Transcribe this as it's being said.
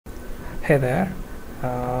Hey there.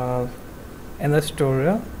 Uh, in this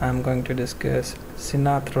tutorial, I'm going to discuss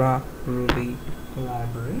Sinatra Ruby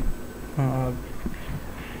library. Uh,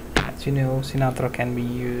 as you know, Sinatra can be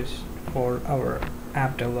used for our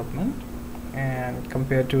app development, and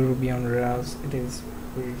compared to Ruby on Rails, it is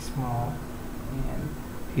very small, and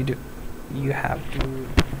you have to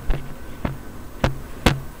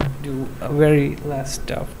do a very less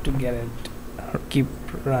stuff to get it keep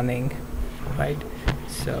running, right?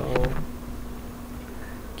 So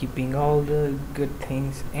keeping all the good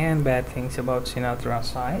things and bad things about Sinatra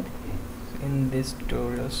aside in this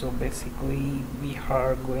tutorial. So basically we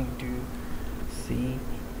are going to see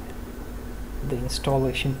the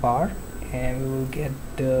installation part, and we will get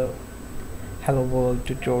the Hello World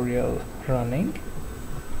tutorial running.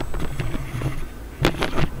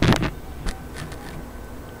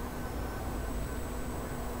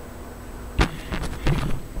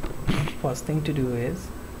 First thing to do is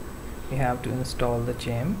we have to install the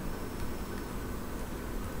gem.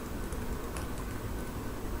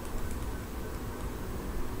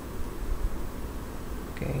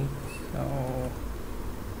 Okay, so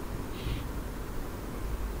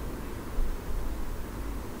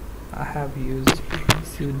I have used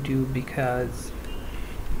sudo because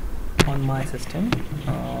on my system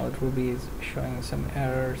Ruby is showing some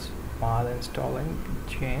errors while installing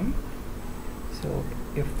gem. So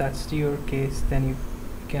if that's your case, then you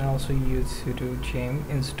can also use sudo gem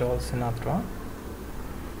install Sinatra.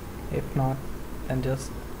 If not, then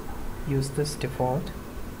just use this default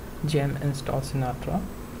gem install Sinatra.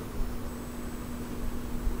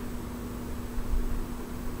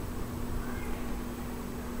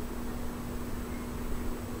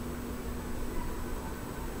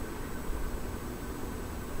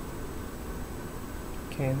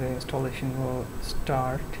 Okay, the installation will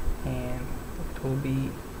start, and it will be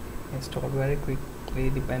installed very quickly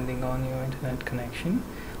depending on your internet connection.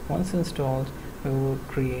 Once installed, we will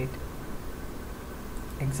create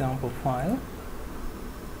example file.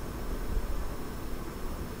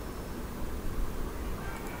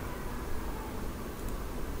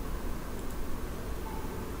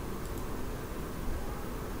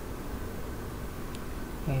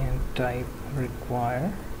 And type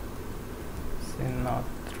require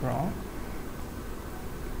Sinatra,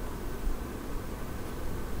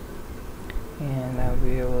 and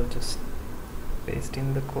we will just paste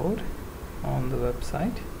in the code on the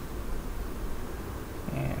website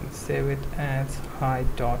and save it as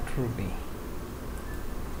hi.ruby.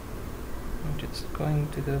 I'm just going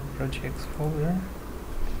to the projects folder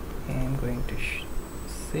and going to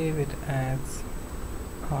save it as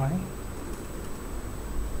hi.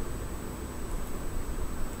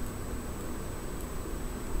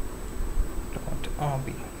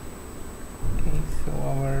 .rb. Okay, so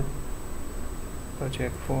our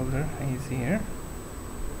project folder is here.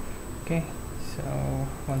 Okay, so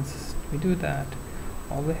once we do that,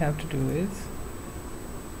 all we have to do is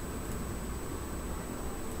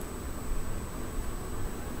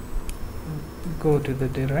go to the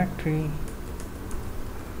directory,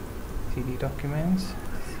 cd documents,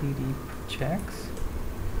 cd projects,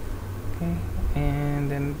 okay,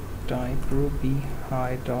 and then type ruby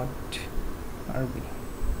hi.rb.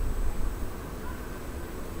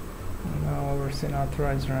 Now our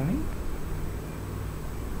Sinatra is running.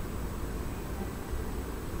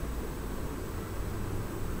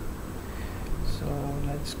 So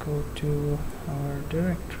let's go to our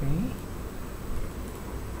directory.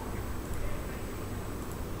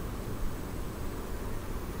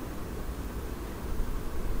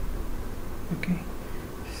 Okay,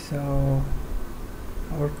 so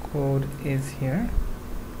our code is here.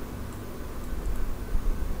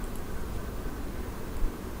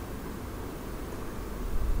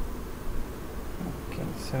 Okay,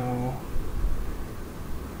 so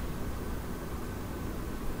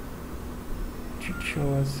it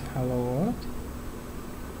shows hello world.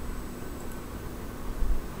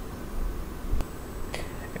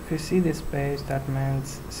 If you see this page, that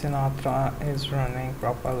means Sinatra is running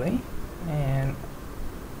properly, and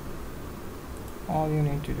all you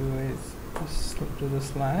need to do is just do the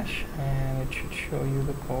slash, and it should show you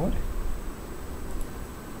the code,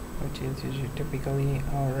 which is usually typically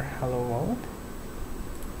our hello world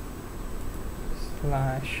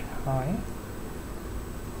 /hi.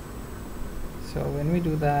 So when we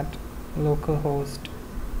do that, localhost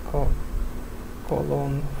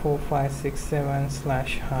colon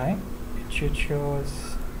 4567/hi, it should show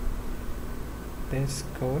us this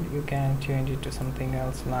code. You can change it to something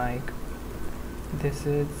else, like this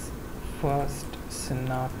is first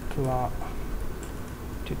Sinatra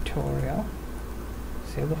tutorial.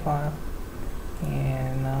 Save the file,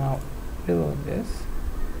 and now reload this.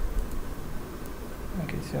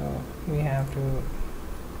 Okay, so we have to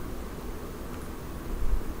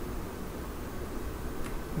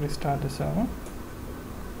restart the server.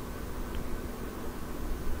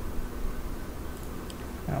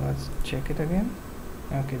 Now let's check it again.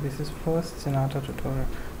 Okay, this is first Sinatra tutorial.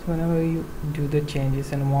 So whenever you do the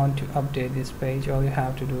changes and want to update this page, all you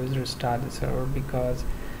have to do is restart the server, because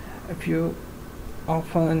if you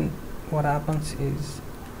often what happens is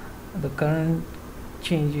the current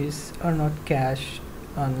changes are not cached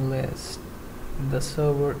unless the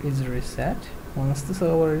server is reset. Once the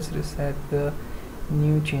server is reset, the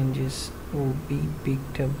new changes will be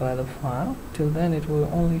picked up by the file. Till then it will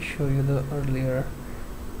only show you the earlier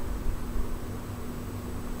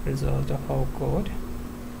result of our code.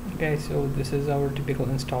 Okay, so this is our typical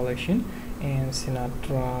installation in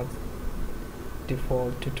Sinatra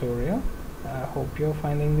default tutorial. I hope you're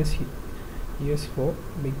finding this useful,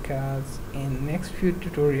 because in next few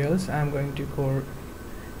tutorials I'm going to go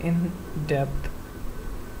in depth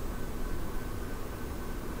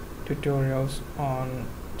tutorials on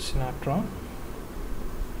Sinatra.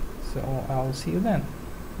 So I'll see you then.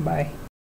 Bye.